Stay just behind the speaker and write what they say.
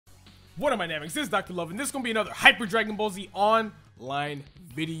What am I naming? This is Dr. Love, and this is gonna be another Hyper Dragon Ball Z online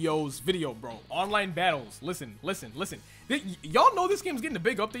video, bro. Online battles. Listen. Y'all know this game's getting a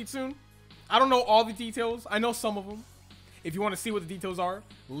big update soon. I don't know all the details. I know some of them. If you want to see what the details are,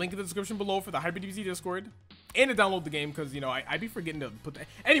 link in the description below for the Hyper DBZ Discord and to download the game, because you know I be forgetting to put that.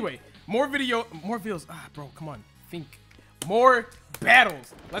 Anyway, more videos. Ah, bro, come on, think. More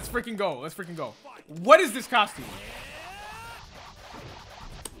battles. Let's freaking go. What is this costume?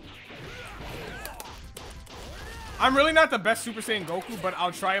 I'm really not the best Super Saiyan Goku, but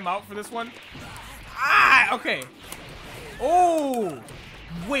I'll try him out for this one. Ah, okay. Oh,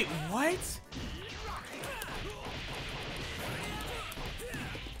 wait, what?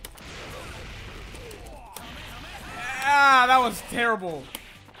 Ah, that was terrible.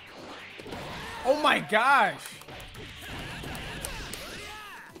 Oh my gosh.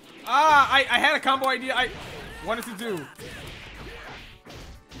 Ah, I had a combo idea I wanted to do.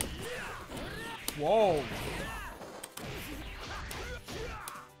 Whoa.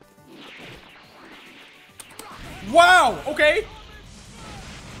 Wow, okay.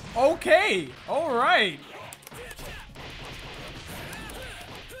 Okay, all right.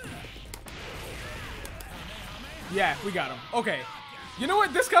 Yeah, we got him. Okay. You know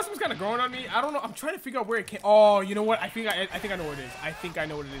what? This custom's kind of growing on me. I don't know. I'm trying to figure out where it came. Oh, you know what? I think I know what it is. I think I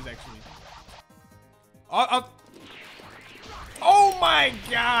know what it is actually. Oh my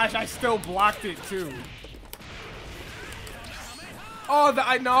gosh! I still blocked it too. Oh,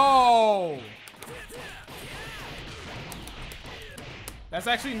 I know. That's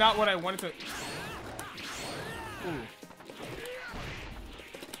actually not what I wanted to. Ooh.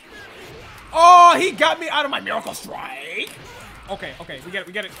 Oh, he got me out of my Miracle Strike. Okay, we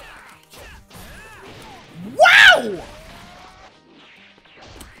get it. Wow!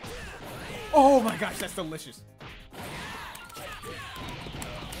 Oh my gosh, that's delicious.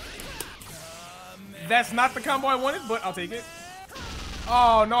 That's not the combo I wanted, but I'll take it.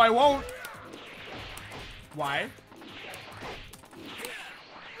 Oh, no, I won't. Why?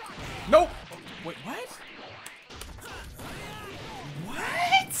 Nope. Wait, what?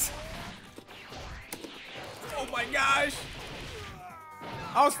 What? Oh my gosh.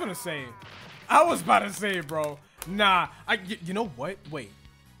 I was about to say, bro. Nah, you know what? Wait.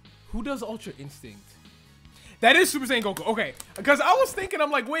 Who does Ultra Instinct? That is Super Saiyan Goku. Okay. Because I was thinking,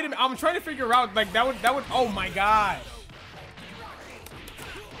 I'm like, wait a minute. I'm trying to figure out, like, that would, oh my gosh.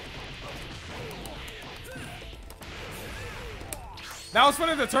 That was going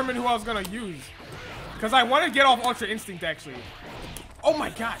to determine who I was going to use. Because I want to get off Ultra Instinct, actually. Oh my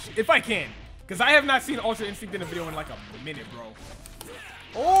gosh. If I can. Because I have not seen Ultra Instinct in a video in like a minute, bro.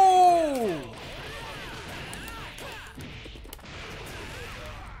 Oh!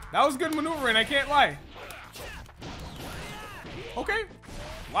 That was good maneuvering, I can't lie. Okay.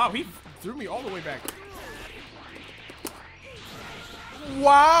 Wow, he threw me all the way back.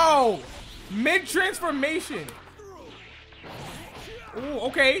 Wow! Mid-transformation. Ooh,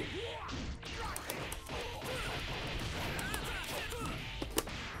 okay.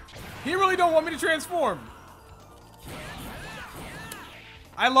 He really don't want me to transform.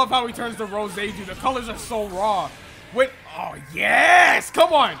 I love how he turns the rose, dude. The colors are so raw. Wait, oh yes!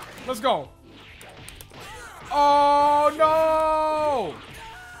 Come on, let's go. Oh no!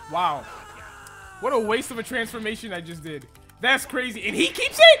 Wow, what a waste of a transformation I just did. That's crazy, and he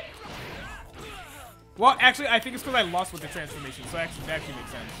keeps it. Well, actually, I think it's because I lost with the transformation, so that actually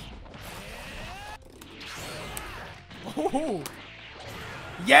makes sense. Oh.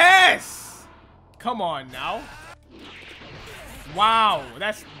 Yes! Come on now. Wow,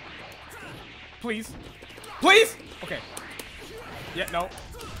 that's... Please. Please! Okay. Yeah, no.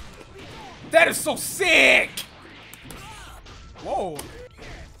 That is so sick! Whoa.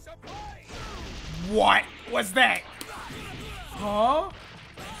 What was that? Huh?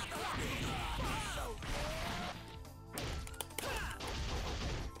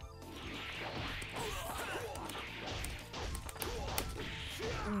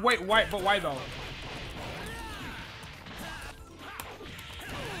 Wait, why? But why though?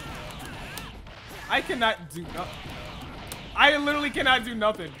 I cannot do nothing. I literally cannot do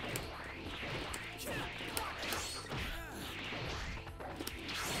nothing.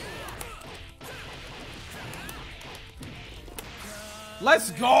 Let's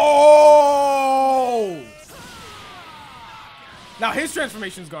go! Now his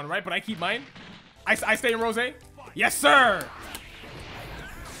transformation's gone, right? But I keep mine. I stay in Rose. Yes, sir.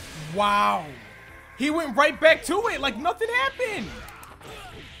 Wow. He went right back to it like nothing happened.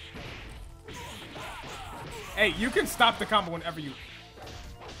 Hey, you can stop the combo whenever you...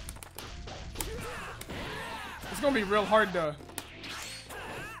 It's gonna be real hard to...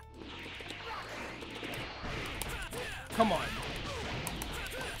 Come on.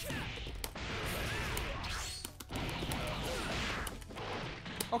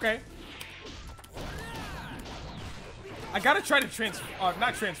 Okay. I gotta try to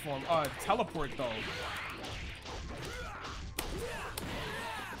not transform, teleport though.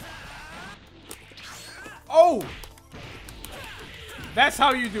 Oh! That's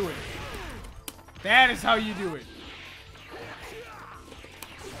how you do it. That is how you do it.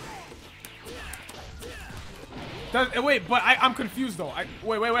 Wait, but I'm confused though.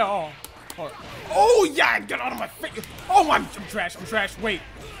 Wait. Oh yeah, get out of my face. Oh, I'm trash. I'm trash. Wait,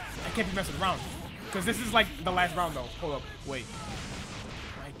 I can't be messing around because this is like the last round though. Hold up. Wait.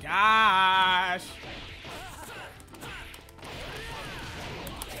 My gosh.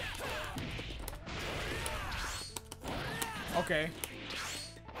 Okay.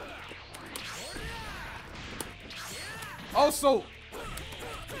 Also,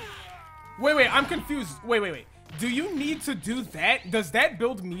 wait. I'm confused. Wait. Do you need to do that? Does that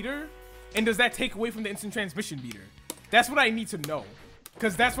build meter? And does that take away from the instant transmission meter? That's what I need to know.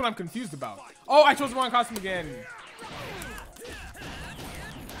 Because that's what I'm confused about. Oh, I chose the wrong costume again.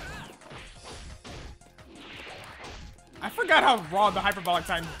 I forgot how raw the hyperbolic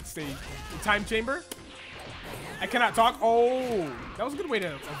time chamber. I cannot talk. Oh, that was a good way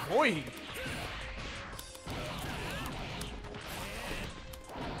to avoid.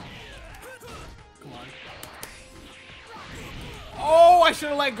 Come on. Oh, I should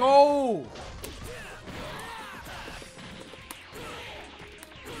have let go.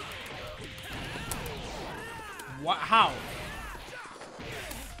 What? How?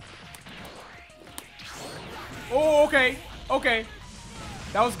 Oh, okay. Okay.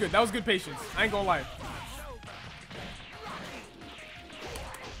 That was good. That was good patience. I ain't gonna lie.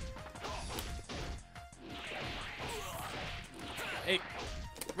 Hey,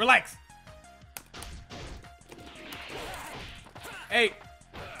 relax. Hey.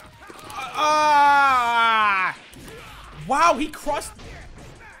 Wow, he crossed.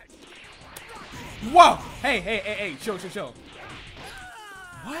 Whoa. Hey. Chill.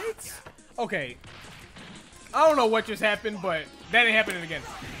 What? Okay. I don't know what just happened, but that ain't happening again.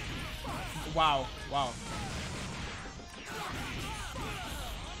 Wow.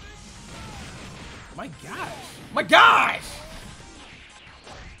 My gosh.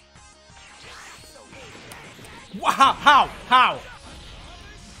 Wow, how?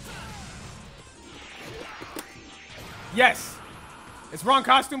 Yes. It's wrong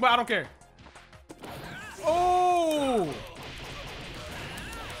costume, but I don't care. Oh.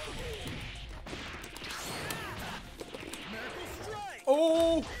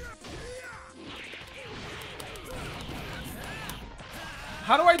 Oh.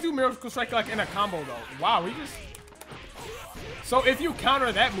 How do I do Miracle Strike like in a combo though? Wow, he just... So if you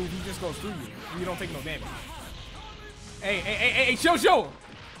counter that move, he just goes through you. And you don't take no damage. Hey, chill.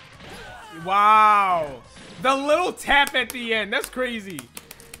 Wow. The little tap at the end. That's crazy.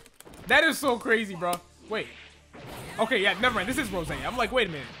 That is so crazy, bro. Wait. Okay, yeah, never mind. This is Rose. I'm like, wait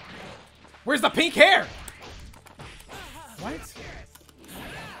a minute. Where's the pink hair? What?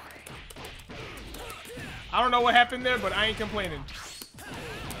 I don't know what happened there, but I ain't complaining.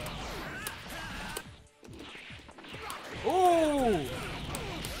 Ooh.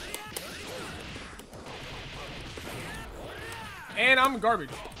 And I'm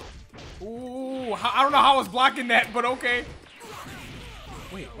garbage. Ooh, I don't know how I was blocking that, but okay.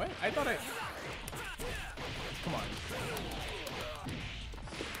 Wait, what? I thought I... Come on.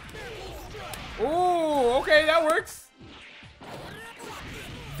 Ooh, okay, that works.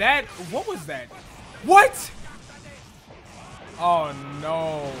 What was that? What? Oh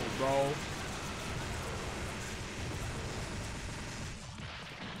no, bro.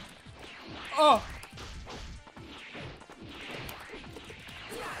 Oh.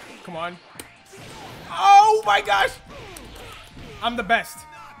 Come on. Oh my gosh. I'm the best.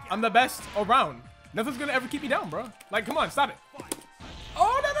 I'm the best around. Nothing's gonna ever keep me down, bro. Like, come on, stop it.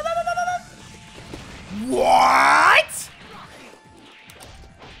 Oh, no. What?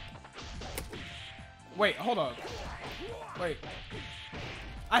 Wait, hold up. Wait.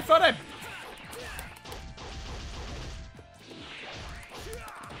 I thought I...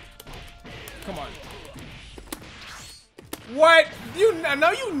 Come on. What?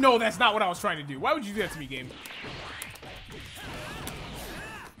 Now you know that's not what I was trying to do. Why would you do that to me, game?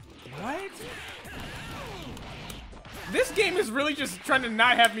 What? This game is really just trying to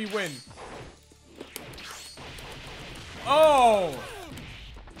not have me win. Oh.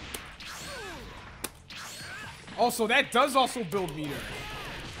 Also, that does also build meter.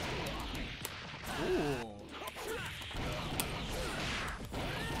 Ooh.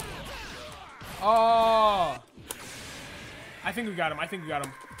 Oh. I think we got him. I think we got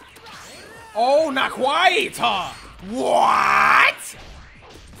him. Oh, not quite. Huh? What?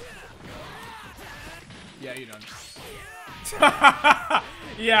 Yeah, you're done.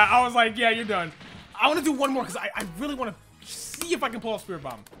 Yeah, I was like, yeah, you're done. I want to do one more because I really want to see if I can pull off Spirit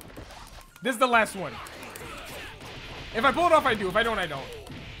Bomb. This is the last one. If I pull it off, I do. If I don't, I don't.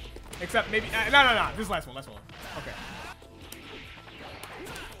 Except maybe... No. This is the last one. Last one. Okay.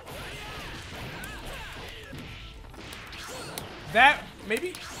 That...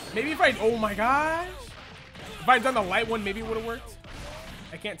 Maybe if I... Oh my gosh. If I had done the light one, maybe it would have worked.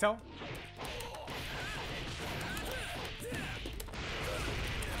 I can't tell.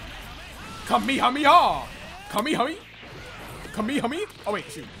 Kamehameha! Kamehameha? Oh wait,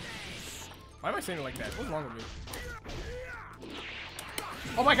 shoot. Why am I saying it like that? What's wrong with me?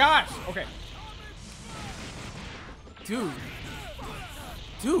 Oh my gosh! Okay. Dude.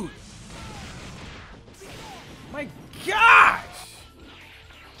 My gosh!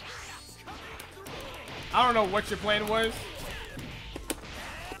 I don't know what your plan was.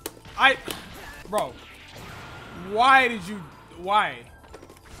 Bro. Why did you... Why?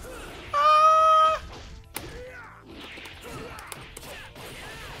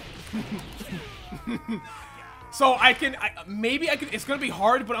 So maybe I can, it's gonna be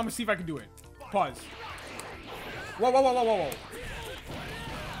hard, but I'm gonna see if I can do it. Pause. Whoa.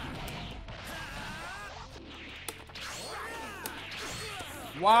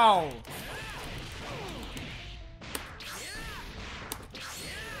 Wow.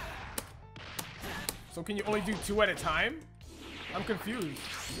 So can you only do 2 at a time? I'm confused.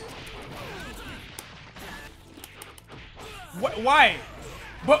 What? Why?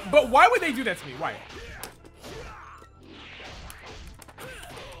 But why would they do that to me? Why?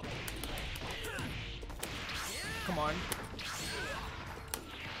 Come on.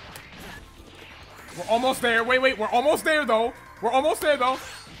 We're almost there. Wait. We're almost there, though.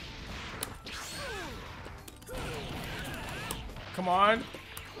 Come on.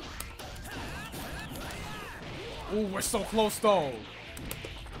 Ooh, we're so close, though.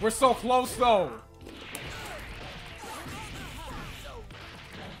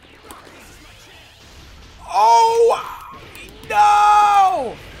 Oh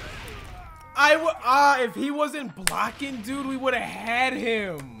no! If he wasn't blocking, dude, we would have had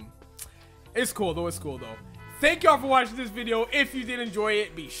him. It's cool though. Thank y'all for watching this video. If you did enjoy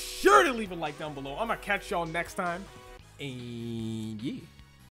it, be sure to leave a like down below. I'm gonna catch y'all next time. And yeah.